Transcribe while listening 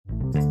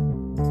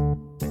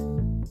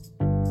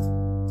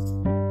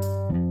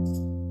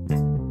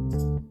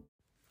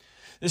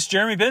This is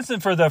Jeremy Benson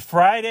for the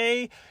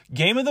Friday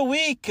Game of the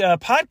Week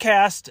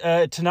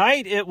podcast.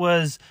 Tonight it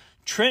was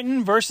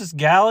Trenton versus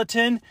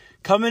Gallatin.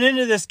 Coming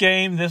into this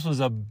game, this was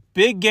a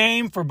big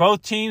game for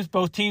both teams.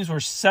 Both teams were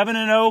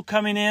 7-0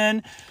 coming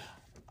in.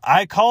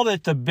 I called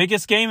it the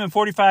biggest game in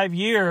 45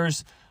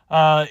 years.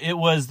 It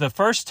was the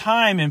first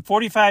time in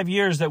 45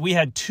 years that we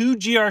had two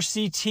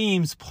GRC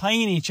teams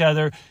playing each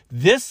other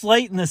this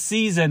late in the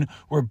season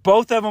where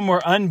both of them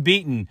were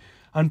unbeaten.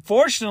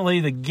 Unfortunately,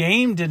 the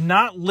game did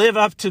not live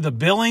up to the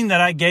billing that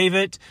I gave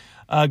it.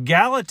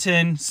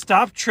 Gallatin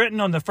stopped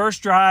Trenton on the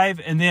first drive,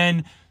 and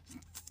then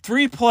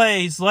 3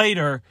 plays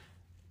later,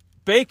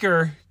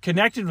 Baker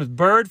connected with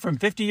Bird from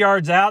 50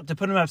 yards out to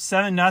put him up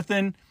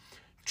 7-0.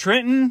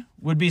 Trenton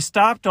would be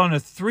stopped on a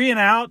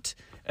 3-and-out,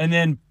 and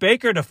then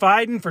Baker to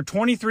Fiden for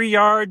 23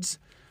 yards,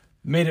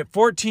 made it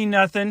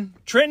 14-0.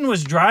 Trenton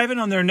was driving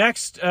on their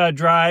next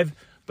drive,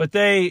 but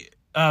they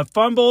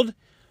fumbled,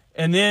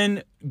 and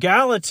then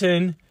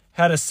Gallatin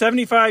had a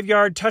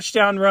 75-yard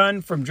touchdown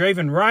run from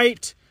Draven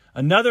Wright,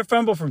 another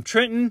fumble from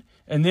Trenton,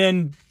 and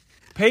then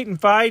Peyton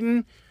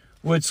Fiden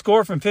would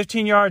score from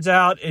 15 yards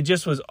out. It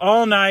just was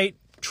all night.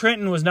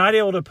 Trenton was not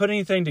able to put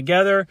anything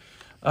together.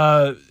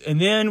 And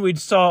then we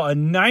saw a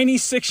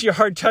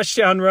 96-yard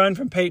touchdown run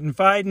from Peyton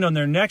Fiden on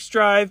their next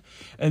drive.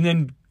 And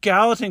then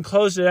Gallatin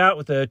closed it out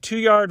with a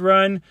 2-yard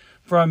run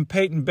from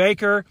Peyton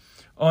Baker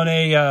on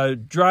a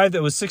drive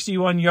that was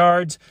 61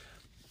 yards.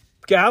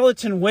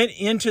 Gallatin went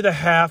into the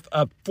half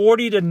up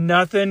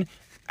 40-0,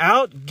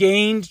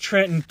 outgained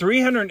Trenton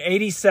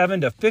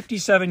 387 to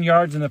 57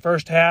 yards in the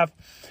first half.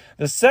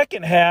 The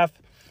second half,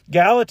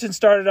 Gallatin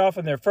started off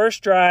on their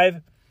first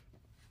drive,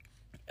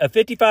 a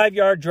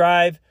 55-yard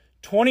drive,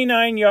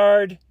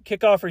 29-yard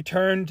kickoff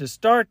return to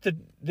start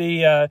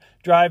the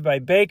drive by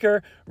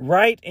Baker.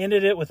 Wright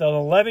ended it with an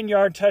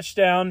 11-yard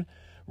touchdown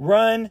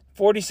run,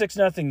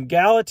 46-0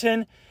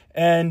 Gallatin,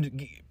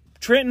 and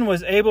Trenton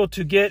was able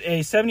to get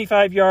a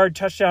 75-yard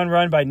touchdown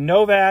run by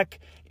Novak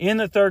in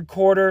the third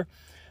quarter,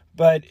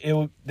 but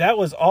that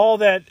was all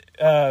that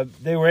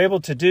they were able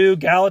to do.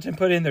 Gallatin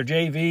put in their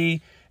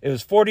JV. It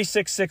was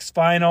 46-6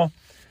 final.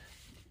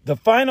 The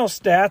final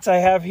stats I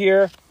have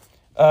here,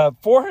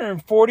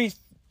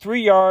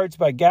 443 yards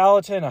by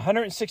Gallatin,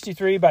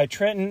 163 by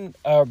Trenton,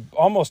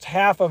 almost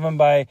half of them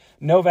by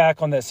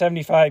Novak on that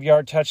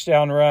 75-yard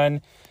touchdown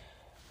run.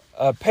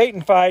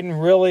 Peyton Fiden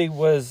really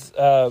was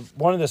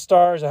one of the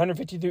stars,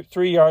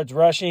 153 yards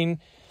rushing.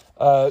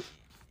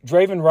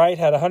 Draven Wright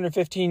had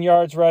 115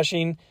 yards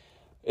rushing.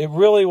 It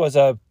really was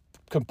a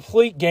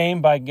complete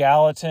game by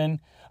Gallatin.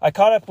 I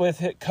caught up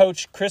with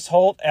Coach Chris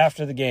Holt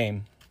after the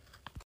game.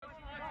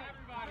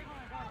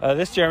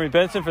 This is Jeremy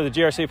Benson for the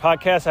GRC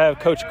podcast. I have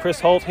Coach Chris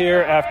Holt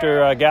here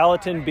after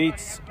Gallatin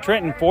beats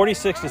Trenton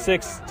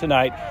 46-6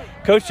 tonight.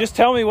 Coach, just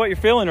tell me what you're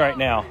feeling right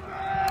now.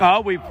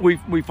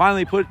 We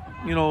finally put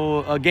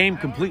a game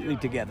completely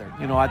together.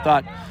 I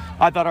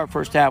thought our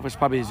first half was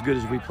probably as good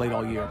as we played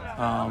all year,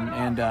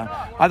 and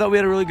I thought we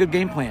had a really good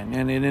game plan,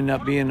 and it ended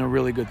up being a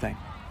really good thing.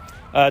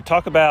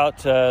 Talk about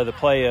the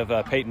play of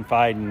Peyton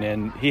Fiden,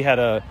 and he had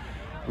a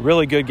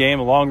really good game,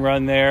 a long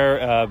run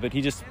there, but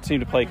he just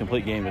seemed to play a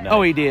complete game tonight.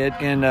 Oh, he did,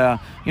 and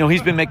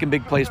he's been making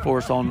big plays for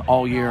us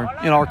all year.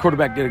 Our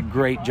quarterback did a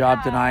great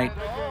job tonight,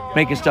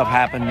 making stuff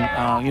happen.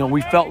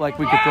 We felt like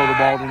we could throw the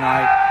ball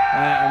tonight,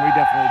 and we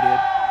definitely did.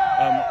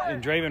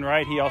 And Draven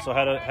Wright, he also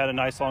had a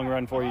nice long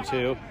run for you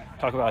too.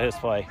 Talk about his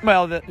play.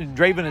 Well,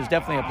 Draven is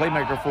definitely a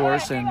playmaker for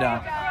us, and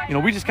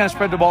we just kind of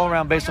spread the ball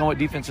around based on what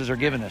defenses are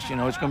giving us.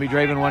 It's going to be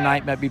Draven one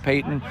night, might be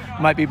Peyton,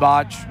 might be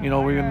Botch. We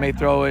may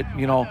throw it.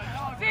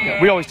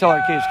 We always tell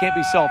our kids, can't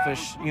be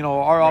selfish.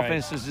 Our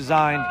offense is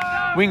designed.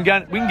 We can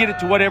get it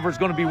to whatever is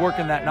going to be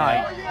working that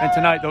night. And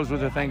tonight, those were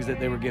the things that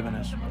they were giving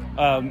us.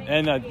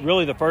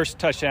 Really the first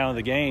touchdown of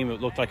the game,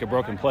 it looked like a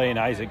broken play, and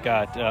Isaac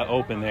got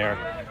open there.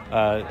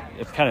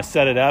 It kind of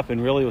set it up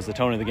and really was the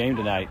tone of the game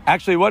tonight.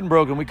 Actually, it wasn't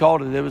broken. We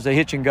called it. It was a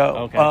hitch and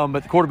go. Okay.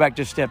 But the quarterback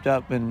just stepped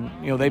up, and,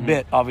 they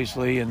bit,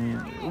 obviously.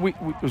 And it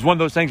was one of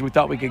those things we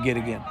thought we could get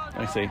again.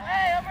 I see.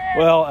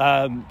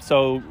 Well,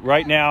 so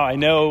right now I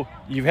know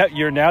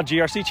you're now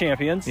GRC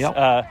champions. Yep.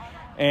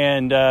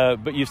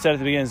 But you've said at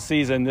the beginning of the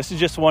season, this is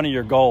just one of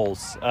your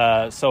goals.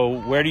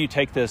 So where do you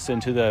take this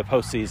into the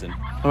postseason?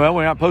 Well,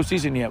 we're not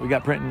postseason yet. We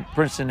got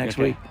Princeton next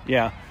week.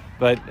 Yeah,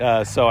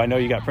 but so I know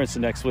you got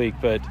Princeton next week,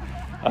 but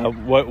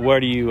where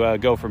do you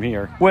go from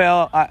here?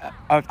 Well,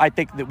 I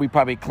think that we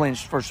probably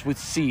clinched first with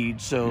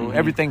seed, so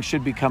everything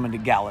should be coming to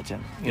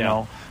Gallatin, you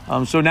know.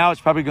 So now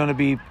it's probably going to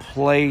be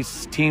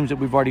teams that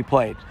we've already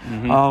played.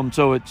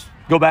 So it's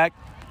go back,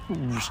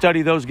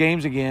 study those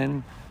games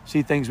again,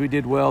 see things we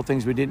did well,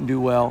 things we didn't do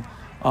well,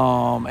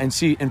 and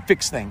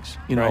fix things,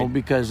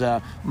 because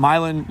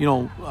Milan,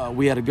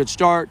 we had a good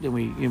start, and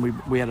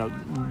we had a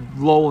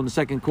lull in the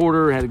second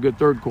quarter, had a good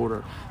third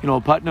quarter.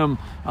 Putnam,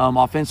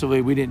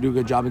 offensively, we didn't do a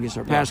good job against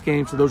our pass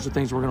game, so those are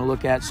things we're going to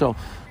look at. So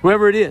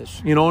whoever it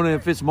is, and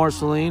if it's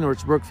Marceline or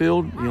it's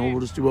Brookfield, we'll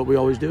just do what we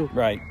always do.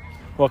 Right.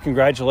 Well,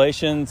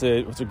 congratulations.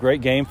 It was a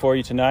great game for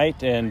you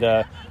tonight, and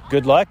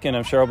good luck, and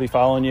I'm sure I'll be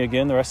following you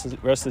again the rest of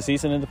the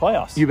season in the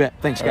playoffs. You bet.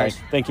 Thanks, guys.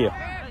 Right. Thank you.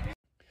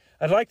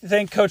 I'd like to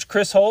thank Coach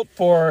Chris Holt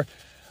for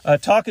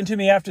talking to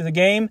me after the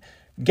game.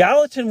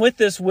 Gallatin, with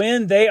this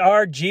win, they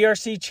are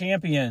GRC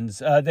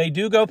champions. They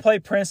do go play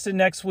Princeton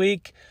next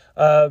week.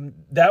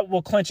 That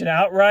will clinch an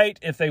outright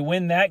if they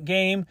win that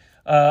game.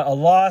 A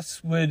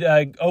loss would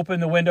open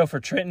the window for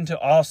Trenton to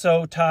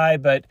also tie,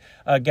 but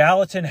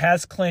Gallatin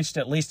has clinched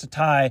at least a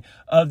tie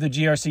of the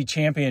GRC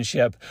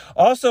championship.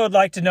 Also, I'd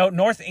like to note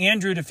North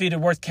Andrew defeated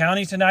Worth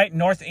County tonight.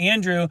 North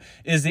Andrew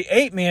is the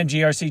 8-man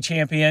GRC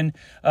champion,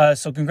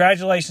 so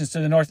congratulations to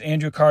the North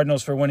Andrew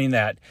Cardinals for winning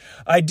that.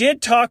 I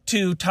did talk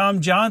to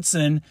Tom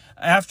Johnson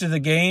after the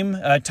game.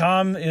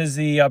 Tom is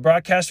the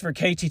broadcaster for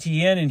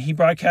KTTN, and he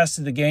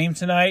broadcasted the game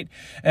tonight,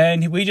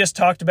 and we just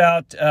talked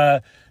about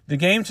the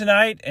game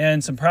tonight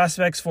and some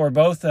prospects for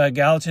both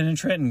Gallatin and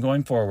Trenton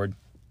going forward.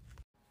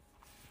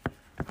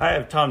 I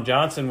have Tom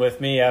Johnson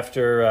with me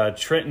after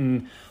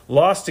Trenton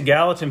lost to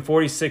Gallatin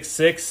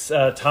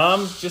 46-6.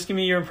 Tom, just give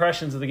me your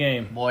impressions of the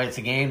game. Boy, it's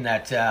a game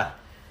that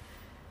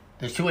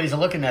there's two ways of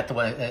looking at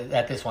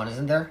this one,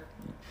 isn't there?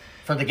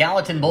 For the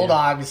Gallatin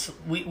Bulldogs,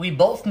 we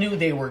both knew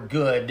they were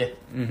good.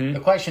 Mm-hmm. The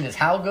question is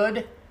how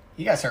good?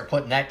 You got to start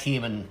putting that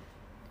team in.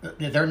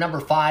 They're number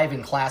 5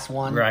 in Class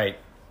 1. Right.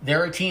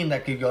 They're a team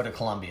that could go to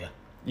Columbia.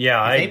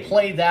 Yeah, if they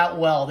played that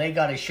well, they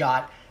got a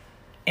shot.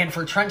 And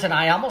for Trenton,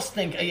 I almost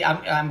think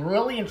I'm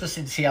really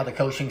interested to see how the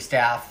coaching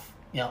staff,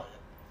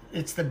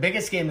 it's the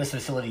biggest game this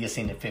facility has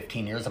seen in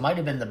 15 years. It might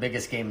have been the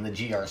biggest game in the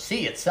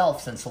GRC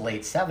itself since the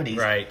late 70s.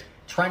 Right.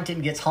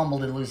 Trenton gets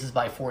humbled and loses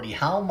by 40.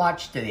 How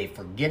much do they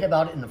forget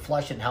about it in the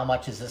flush, and how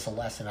much is this a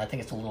lesson? I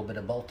think it's a little bit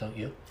of both, don't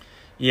you?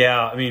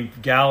 Yeah, I mean,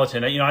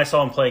 Gallatin, I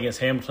saw him play against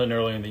Hamilton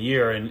earlier in the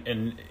year,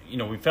 and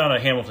we found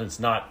out Hamilton's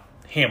not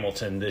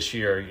Hamilton this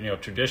year,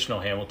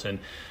 traditional Hamilton,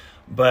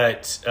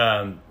 but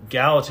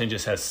Gallatin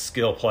just has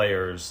skill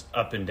players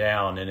up and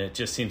down, and it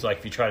just seems like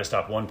if you try to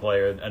stop one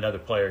player, another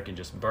player can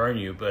just burn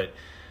you. But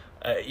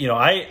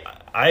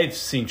I've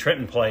seen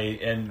Trenton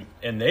play, and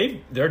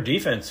their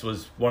defense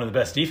was one of the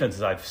best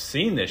defenses I've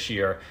seen this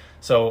year.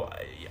 So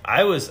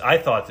I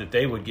thought that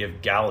they would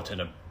give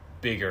Gallatin a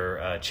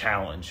bigger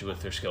challenge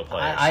with their skill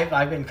players.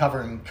 I've been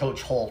covering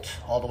Coach Holt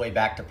all the way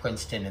back to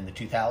Princeton in the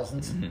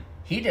 2000s. Mm-hmm.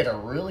 He did a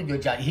really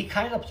good job. He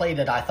kind of played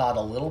it, I thought,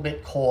 a little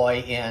bit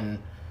coy in,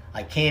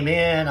 I came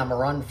in, I'm a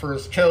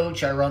run-first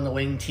coach, I run the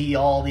wing tee,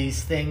 all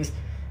these things.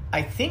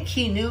 I think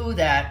he knew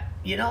that,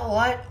 you know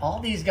what, all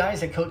these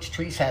guys that Coach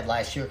Treese had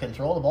last year can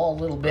throw the ball a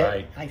little bit.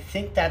 Right. I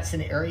think that's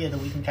an area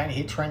that we can kind of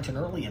hit Trenton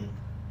early, and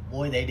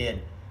boy, they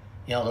did.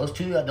 Those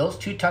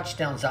two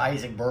touchdowns to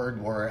Isaac Bird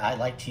were, I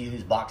like to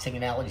use boxing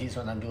analogies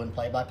when I'm doing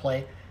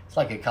play-by-play. It's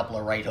like a couple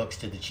of right hooks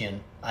to the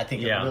chin. I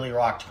think it really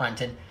rocked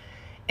Trenton.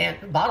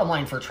 And bottom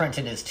line for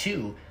Trenton is,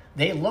 too,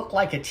 they look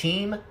like a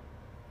team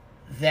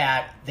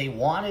that they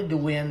wanted to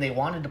win. They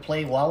wanted to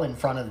play well in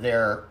front of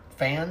their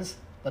fans,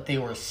 but they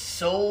were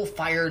so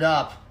fired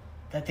up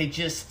that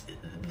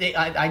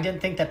I didn't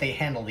think that they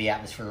handled the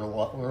atmosphere real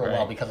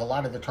well, because a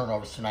lot of the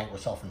turnovers tonight were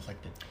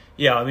self-inflicted.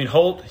 Yeah, I mean,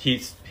 Holt,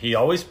 he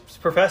always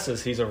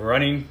professes he's a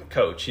running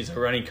coach. He's a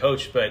running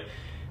coach, but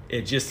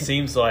it just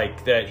seems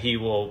like that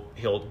he'll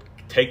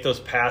take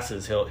those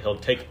passes. He'll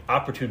take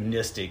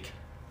opportunistic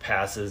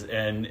passes,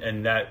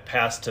 and that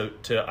pass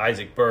to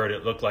Isaac Bird,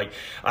 it looked like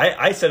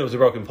I said it was a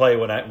broken play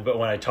when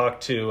I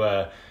talked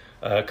to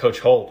Coach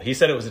Holt. He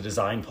said it was a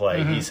design play.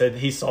 Mm-hmm. He said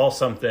he saw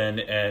something,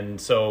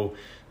 and so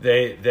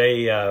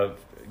they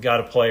got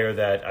a player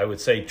that I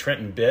would say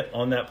Trenton bit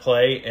on that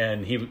play,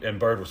 and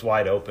Bird was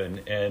wide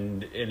open,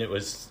 and it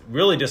was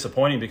really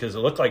disappointing because it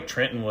looked like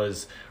Trenton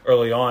was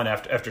early on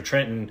after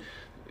Trenton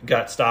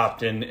got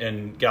stopped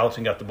and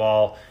Gallatin got the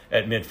ball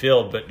at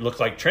midfield, but it looked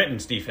like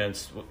Trenton's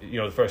defense,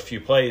 the first few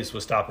plays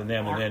was stopping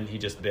them, and then he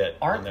just bit.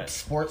 Aren't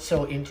sports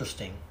so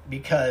interesting?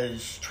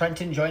 Because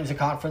Trenton joins the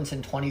conference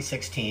in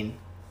 2016,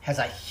 has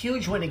a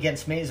huge win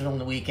against Maysville in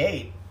the week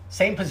 8.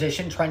 Same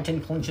position,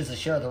 Trenton clinches a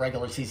share of the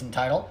regular season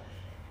title.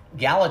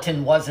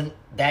 Gallatin wasn't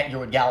that year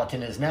what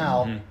Gallatin is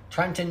now. Mm-hmm.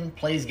 Trenton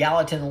plays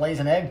Gallatin and lays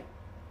an egg.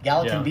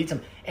 Gallatin beats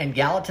him. And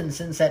Gallatin,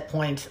 since that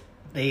point,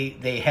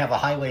 they have a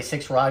Highway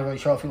 6 rivalry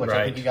trophy, which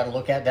I think you got to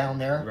look at down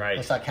there. Right.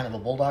 It's like kind of a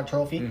Bulldog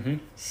trophy. Mm-hmm.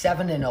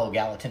 7-0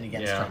 Gallatin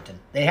against Trenton.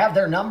 They have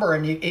their number,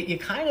 and you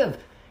kind of,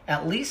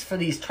 at least for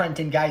these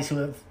Trenton guys who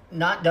have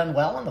not done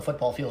well on the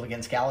football field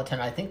against Gallatin,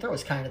 I think there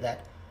was kind of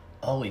that,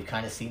 we've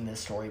kind of seen this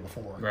story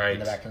before in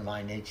the back of their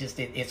mind.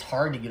 It's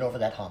hard to get over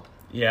that hump.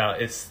 Yeah,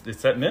 it's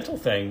that mental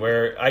thing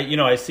where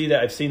I see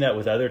that. I've seen that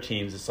with other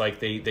teams. It's like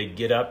they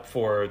get up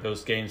for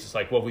those games. It's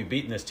like, well, we've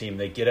beaten this team.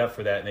 They get up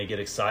for that and they get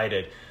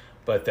excited.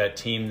 But that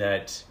team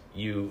that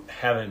you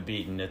haven't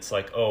beaten, it's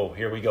like, oh,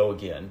 here we go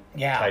again,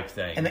 type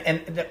thing.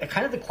 And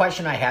kind of the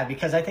question I have,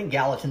 because I think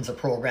Gallatin's a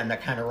program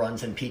that kind of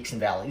runs in peaks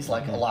and valleys,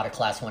 like a lot of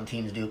Class 1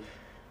 teams do.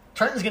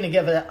 Trenton's going to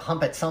give a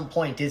hump at some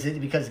point. Is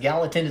it because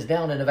Gallatin is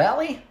down in a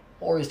valley?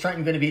 Or is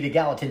Trenton going to beat a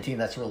Gallatin team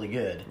that's really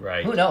good?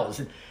 Right. Who knows?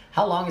 And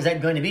how long is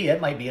that going to be?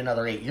 It might be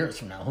another 8 years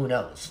from now. Who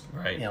knows?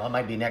 Right. It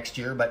might be next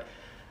year. But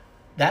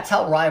that's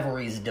how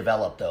rivalries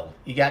develop, though.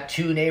 You got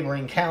two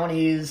neighboring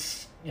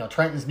counties.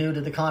 Trenton's new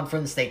to the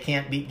conference. They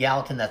can't beat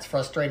Gallatin. That's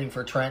frustrating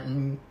for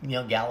Trenton.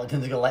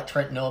 Gallatin's going to let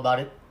Trenton know about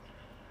it.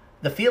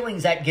 The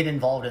feelings that get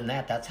involved in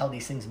that's how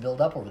these things build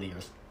up over the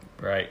years.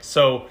 Right.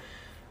 So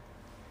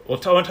I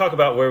want to talk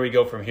about where we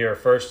go from here.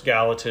 First,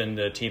 Gallatin,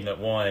 the team that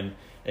won.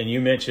 And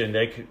you mentioned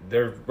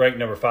they're ranked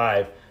number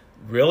 5.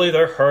 Really,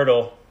 their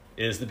hurdle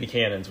is the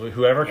Buchanans.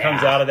 Whoever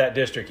comes out of that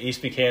district,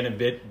 East Buchanan,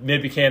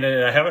 Mid Buchanan,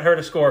 and I haven't heard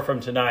a score from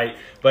tonight,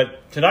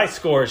 but tonight's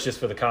score is just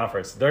for the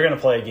conference. They're going to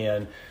play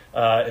again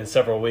in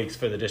several weeks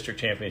for the district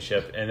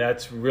championship, and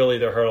that's really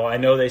their hurdle. I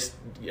know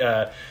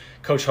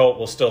Coach Holt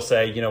will still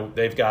say,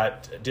 they've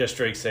got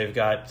districts, they've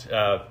got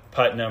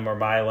Putnam or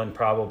Milan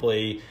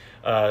probably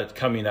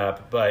coming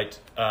up, but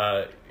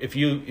if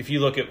you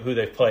look at who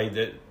they've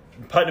played,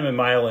 Putnam and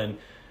Milan,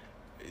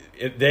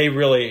 they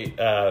really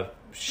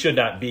should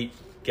not beat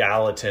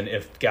Gallatin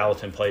if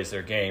Gallatin plays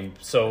their game.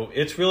 So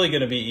it's really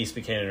going to be East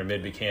Buchanan or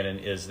Mid Buchanan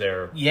is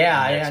their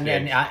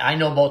and I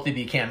know both the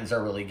Buchanans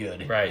are really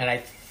good. Right. And I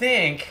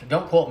think,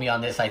 don't quote me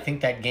on this, I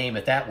think that game,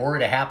 if that were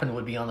to happen,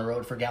 would be on the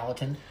road for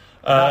Gallatin.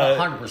 I'm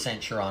not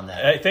 100% sure on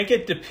that. I think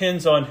it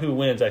depends on who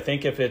wins. I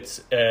think if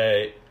it's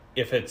a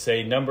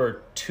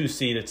number 2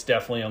 seed, it's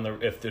definitely on the.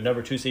 If the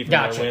number 2 seed from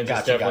there wins,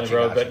 it's definitely on the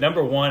road. But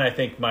number 1, I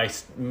think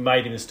might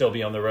even still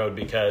be on the road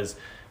because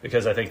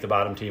I think the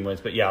bottom team wins.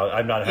 But yeah,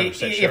 I'm not 100%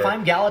 sure. If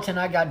I'm Gallatin,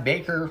 I got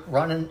Baker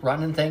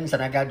running things,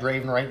 and I got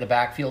Draven right in the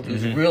backfield,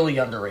 who's really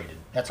underrated.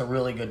 That's a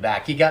really good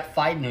back. You got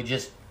Fiden, who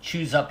just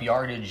chews up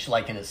yardage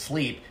like in his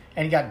sleep,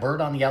 and you got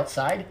Bird on the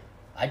outside.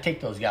 I'd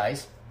take those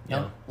guys.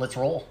 Let's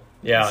roll.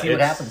 Yeah, see what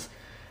happens.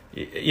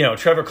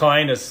 Trevor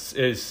Klein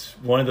is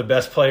one of the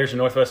best players in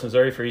Northwest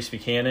Missouri for East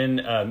Buchanan.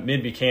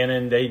 Mid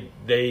Buchanan,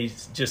 they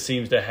just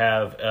seems to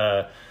have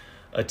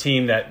a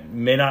team that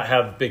may not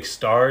have big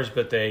stars,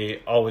 but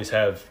they always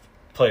have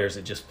players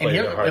that just play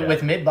their heart out.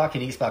 With Mid Buck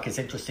and East Buck, it's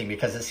interesting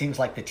because it seems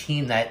like the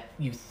team that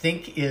you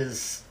think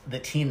is the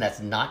team that's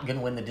not going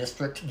to win the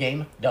district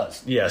game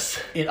does. Yes.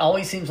 It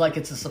always seems like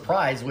it's a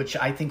surprise, which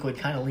I think would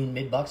kind of lean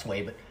Mid Buck's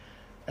way, but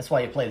that's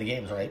why you play the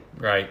games, right?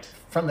 Right.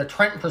 From the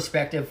Trenton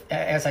perspective,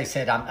 as I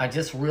said, I'm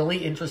just really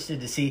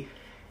interested to see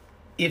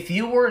if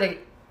you were to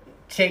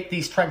take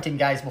these Trenton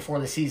guys before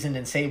the season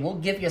and say, we'll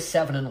give you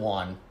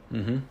 7-1.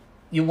 Mm-hmm.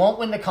 You won't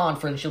win the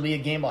conference. You'll be a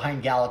game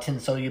behind Gallatin,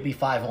 so you'll be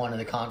 5-1 in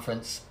the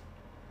conference.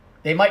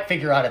 They might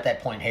figure out at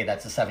that point, hey,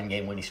 that's a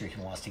 7-game winning streak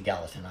and lost to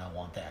Gallatin. I don't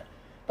want that.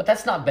 But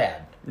that's not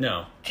bad.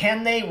 No.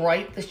 Can they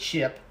right the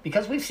ship?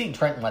 Because we've seen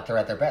Trenton let they're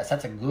at their best.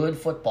 That's a good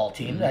football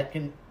team that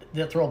can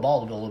throw a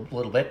ball a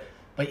little bit.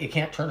 But you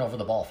can't turn over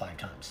the ball 5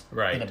 times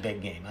in a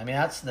big game. I mean,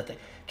 that's the thing.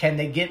 Can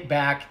they get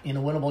back in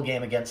a winnable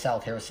game against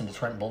South Harrison to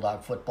Trenton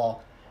Bulldog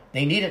football?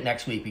 They need it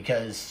next week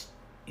because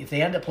if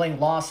they end up playing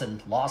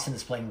Lawson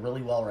is playing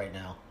really well right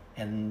now.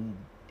 And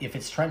if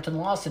it's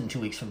Trenton-Lawson 2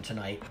 weeks from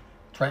tonight,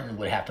 Trenton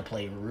would have to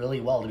play really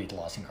well to beat the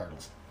Lawson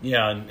Cardinals.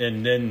 Yeah,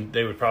 and then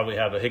they would probably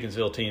have a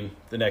Higginsville team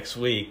the next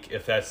week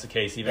if that's the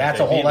case. Even that's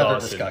if they a whole other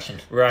Lawson. discussion,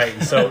 right?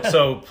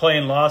 So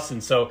playing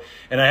Lawson.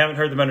 And I haven't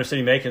heard the Mentor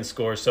City Macon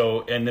score.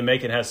 And the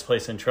Macon has to play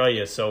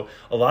Centralia. So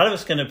a lot of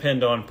it's going to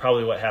depend on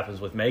probably what happens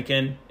with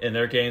Macon in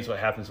their games, what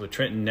happens with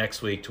Trenton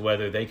next week, to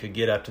whether they could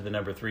get up to the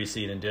number 3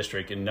 seed in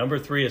district. And number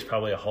 3 is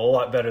probably a whole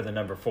lot better than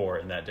number 4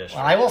 in that district.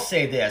 Well, I will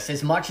say this: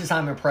 as much as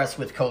I'm impressed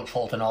with Coach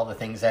Holt and all the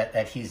things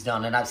that he's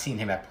done, and I've seen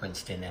him at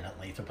Princeton and at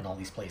Lathrop and all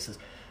these places.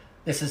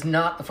 This is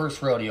not the first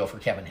rodeo for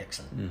Kevin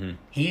Hickson. Mm-hmm.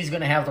 He's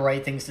going to have the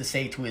right things to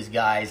say to his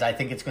guys. I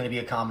think it's going to be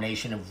a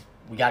combination of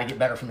we got to get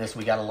better from this,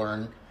 we got to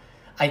learn.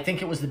 I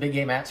think it was the big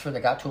game atmosphere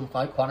that got to him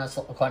quite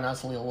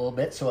honestly a little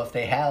bit. So if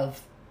they have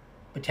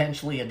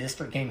potentially a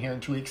district game here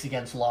in 2 weeks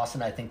against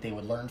Lawson, I think they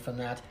would learn from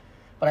that.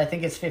 But I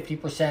think it's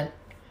 50%.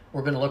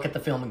 We're going to look at the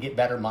film and get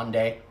better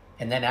Monday.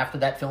 And then after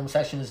that film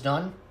session is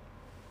done,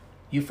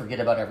 you forget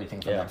about everything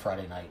from that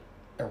Friday night.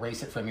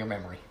 Erase it from your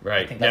memory.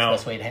 Right. I think that's the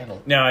best way to handle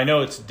it. Now, I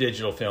know it's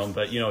digital film,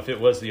 but, if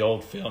it was the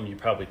old film, you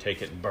probably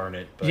take it and burn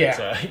it. But,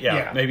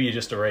 maybe you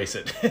just erase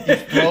it.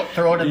 Just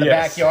throw it in the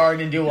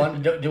backyard and do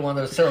one of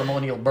those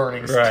ceremonial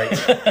burnings.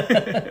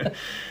 Right.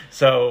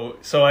 So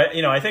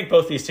I think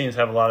both these teams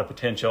have a lot of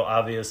potential.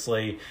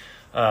 Obviously,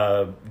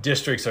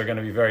 districts are going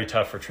to be very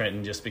tough for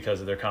Trenton just because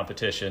of their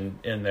competition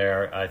in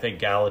there. I think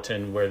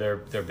Gallatin, where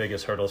their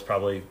biggest hurdle is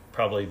probably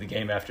the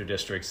game after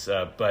districts.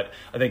 But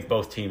I think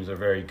both teams are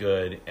very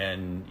good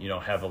and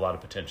have a lot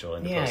of potential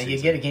in the postseason.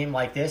 You get a game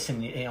like this,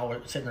 and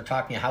we're sitting there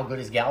talking how good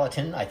is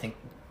Gallatin. I think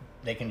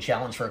they can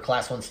challenge for a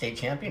Class 1 state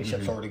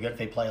championship. So already good if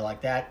they play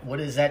like that. What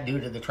does that do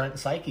to the Trenton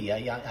psyche?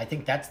 I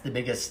think that's the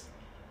biggest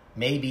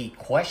maybe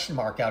question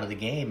mark out of the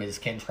game is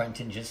can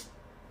Trenton just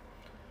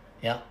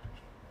he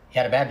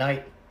had a bad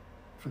night.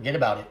 Forget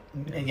about it.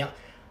 And,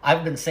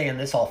 I've been saying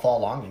this all fall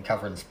long in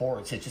covering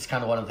sports. It's just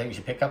kind of one of the things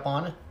you pick up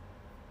on.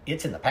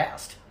 It's in the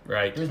past.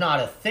 Right. There's not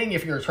a thing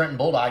if you're a Trenton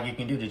Bulldog you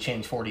can do to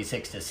change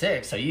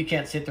 46-6. So you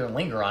can't sit there and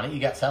linger on it. You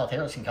got South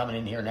Harrison coming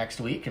in here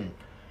next week and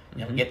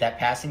get that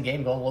passing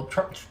game going. Well,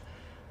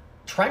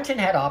 Trenton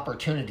had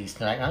opportunities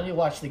tonight. Now you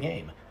watch the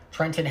game.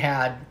 Trenton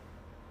had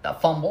a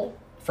fumble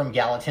from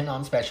Gallatin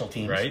on special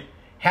teams. Right.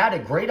 Had a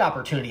great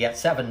opportunity at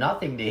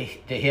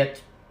 7-0 to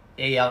hit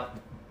a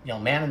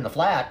man in the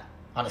flat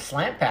on a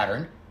slant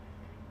pattern.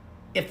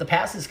 If the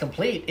pass is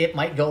complete, it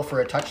might go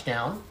for a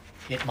touchdown.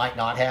 It might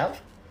not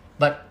have.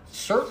 But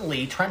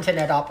certainly Trenton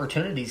had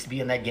opportunities to be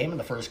in that game in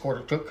the first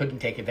quarter. Couldn't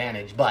take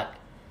advantage. But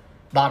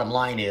bottom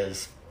line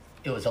is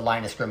it was a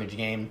line of scrimmage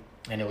game,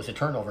 and it was a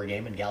turnover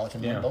game, and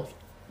Gallatin won both.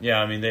 Yeah,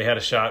 I mean, they had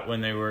a shot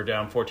when they were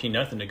down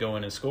 14-0 to go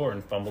in and score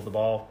and fumbled the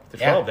ball to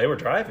 12. They were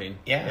driving.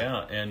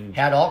 Yeah. And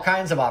had all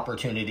kinds of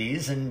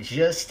opportunities, and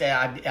just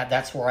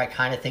that's where I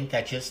kind of think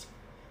that just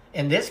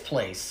in this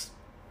place,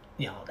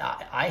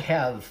 I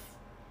have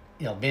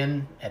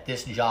been at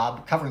this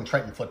job covering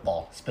Trenton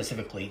football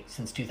specifically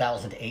since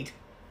 2008.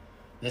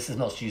 This is the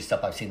most used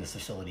up I've seen this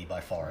facility by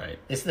far. Right.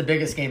 This is the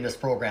biggest game this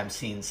program's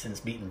seen since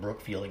beating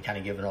Brookfield and kind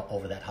of giving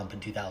over that hump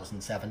in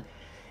 2007.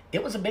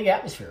 It was a big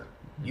atmosphere.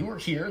 You were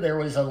here. There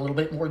was a little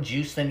bit more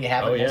juice than you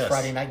have at most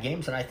Friday night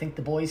games, and I think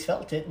the boys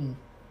felt it. And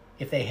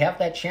if they have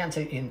that chance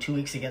in 2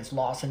 weeks against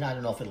Lawson, I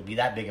don't know if it'll be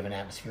that big of an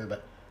atmosphere,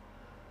 but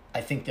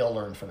I think they'll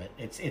learn from it.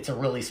 It's a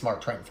really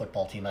smart Trenton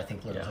football team. I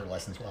think learns their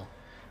lessons well.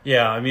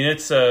 Yeah, I mean,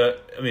 it's a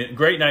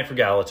great night for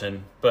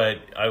Gallatin, but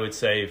I would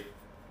say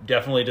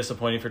definitely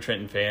disappointing for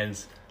Trenton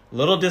fans. A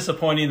little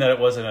disappointing that it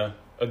wasn't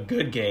a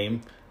good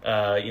game.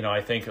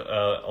 I think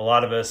a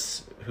lot of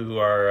us who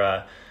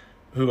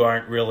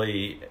aren't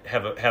really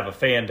have a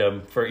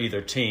fandom for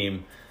either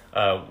team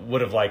would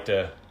have liked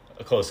a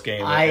close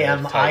game. I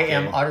am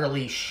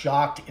utterly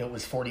shocked it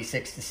was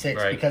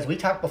 46-6 because we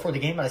talked before the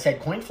game and I said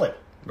coin flip.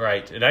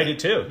 Right, and I did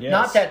too.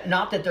 Yes.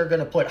 Not that they're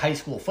going to put high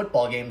school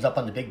football games up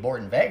on the big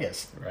board in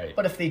Vegas. Right.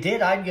 But if they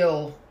did, I'd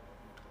go.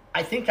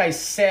 I think I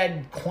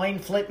said coin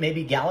flip,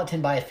 maybe Gallatin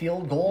by a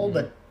field goal,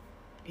 but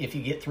if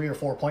you get 3 or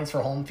 4 points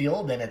for home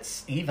field, then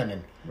it's even.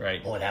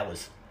 And boy, that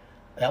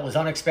was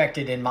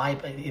unexpected in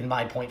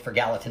my point for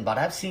Gallatin. But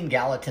I've seen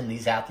Gallatin,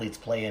 these athletes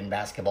play in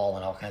basketball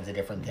and all kinds of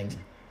different things.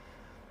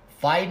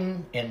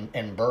 Fiden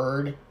and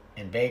Bird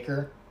and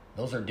Baker.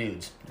 Those are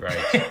dudes.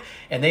 Right.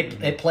 And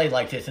they played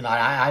like this. And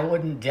I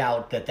wouldn't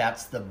doubt that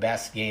that's the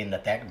best game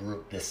that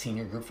group, this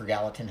senior group for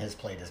Gallatin, has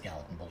played as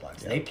Gallatin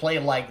Bulldogs. Yep. They play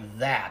like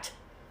that.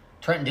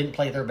 Trenton didn't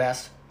play their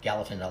best.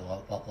 Gallatin had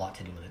a lot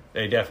to do with it.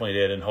 They definitely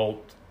did. And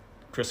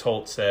Chris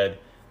Holt said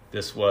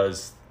this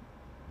was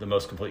the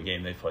most complete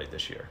game they've played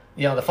this year.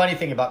 The funny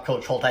thing about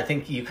Coach Holt, I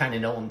think you kind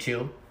of know him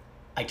too.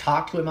 I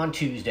talked to him on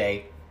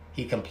Tuesday.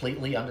 He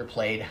completely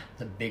underplayed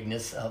the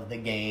bigness of the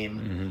game.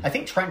 Mm-hmm. I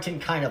think Trenton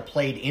kind of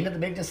played into the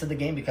bigness of the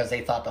game because they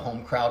thought the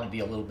home crowd would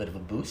be a little bit of a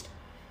boost.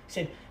 He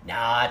said,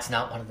 "Nah, it's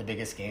not one of the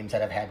biggest games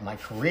that I've had in my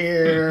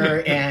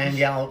career, and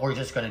we're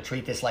just going to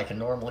treat this like a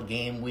normal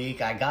game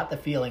week." I got the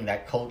feeling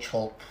that Coach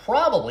Holt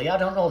probably, I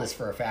don't know this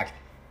for a fact,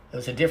 it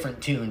was a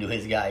different tune to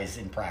his guys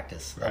in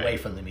practice, away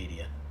from the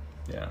media.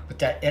 Yeah. But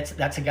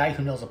that's a guy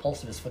who knows the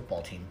pulse of his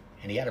football team,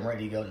 and he had him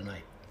ready to go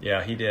tonight.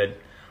 Yeah, he did.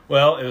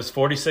 Well, it was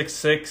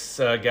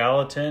 46-6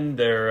 Gallatin.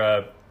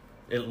 They're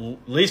at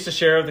least a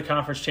share of the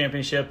conference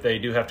championship. They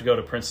do have to go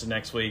to Princeton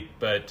next week,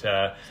 but is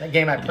that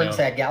game at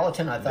Princeton at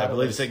Gallatin? I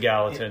believe it's at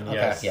Gallatin.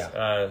 Yes.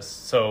 Yeah.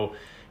 So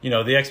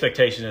the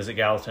expectation is that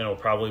Gallatin will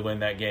probably win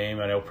that game.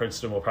 I know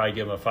Princeton will probably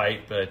give them a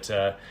fight, but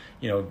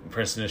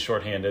Princeton is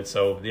shorthanded.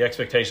 So the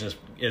expectation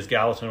is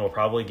Gallatin will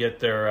probably get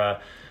their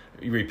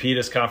repeat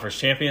as conference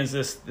champions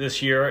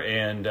this year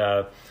and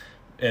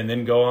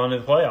then go on to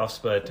the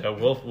playoffs. But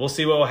we'll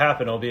see what will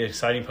happen. It'll be an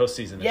exciting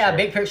postseason this year.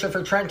 Big picture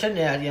for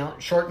Trenton.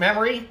 Short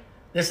memory.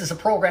 This is a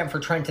program for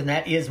Trenton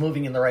that is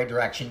moving in the right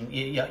direction.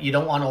 You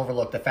don't want to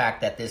overlook the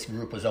fact that this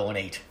group was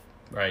 0-8.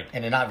 Right.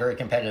 And they're not very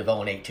competitive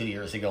 0-8 2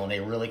 years ago. And they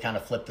really kind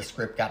of flipped the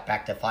script, got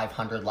back to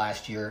 500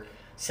 last year,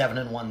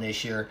 7-1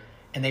 this year.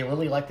 And they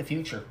really like the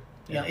future.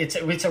 Yeah. It's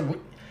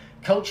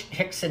Coach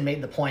Hickson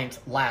made the point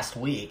last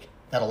week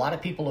that a lot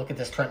of people look at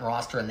this Trenton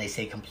roster and they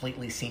say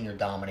completely senior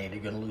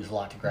dominated, going to lose a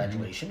lot to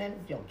graduation.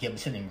 Mm-hmm. And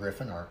Gibson and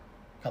Griffin are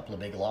a couple of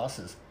big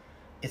losses.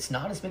 It's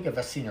not as big of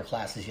a senior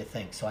class as you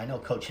think. So I know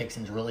Coach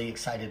Hickson's really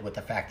excited with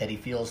the fact that he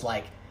feels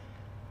like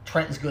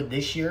Trenton's good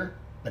this year,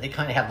 but they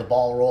kind of have the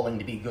ball rolling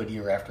to be good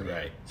year after year.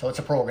 Right. So it's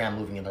a program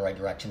moving in the right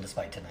direction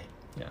despite tonight.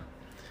 Yeah.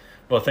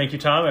 Well, thank you,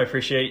 Tom. I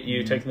appreciate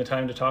you taking the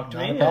time to talk to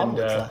me. No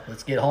problem.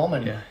 Let's get home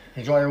and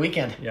enjoy our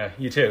weekend. Yeah,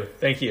 you too.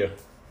 Thank you.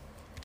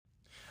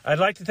 I'd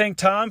like to thank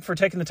Tom for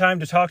taking the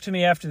time to talk to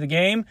me after the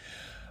game.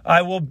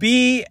 I will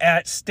be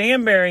at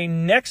Stanberry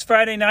next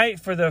Friday night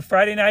for the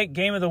Friday night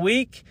game of the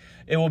week.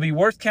 It will be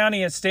Worth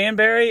County at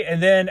Stanberry,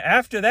 and then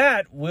after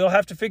that, we'll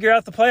have to figure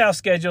out the playoff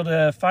schedule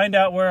to find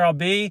out where I'll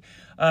be.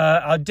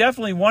 I'll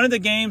definitely, one of the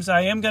games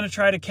I am going to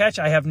try to catch,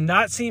 I have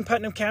not seen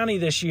Putnam County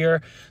this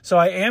year, so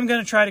I am going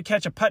to try to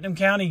catch a Putnam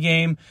County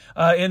game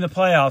in the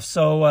playoffs.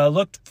 So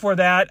look for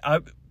that. I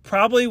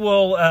probably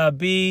will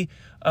be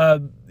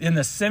in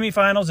the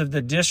semifinals of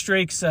the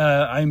districts.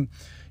 I'm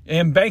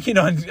am banking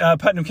on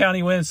Putnam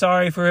County win.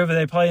 Sorry for whoever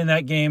they play in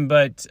that game,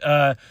 but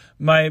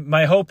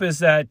my hope is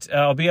that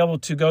I'll be able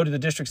to go to the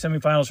district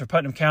semifinals for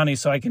Putnam County,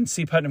 so I can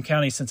see Putnam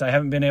County since I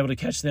haven't been able to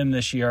catch them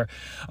this year.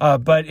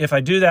 But if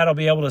I do that, I'll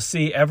be able to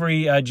see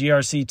every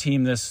GRC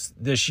team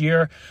this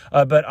year.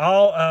 But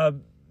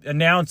I'll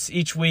announce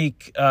each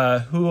week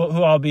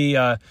who I'll be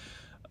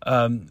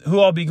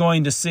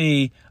going to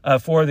see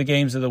for the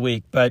games of the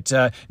week. But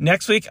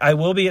next week I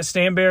will be at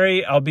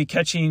Stanberry. I'll be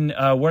catching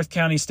Worth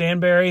County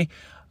Stanberry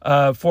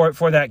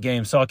for that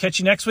game. So I'll catch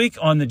you next week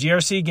on the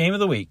GRC Game of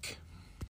the Week.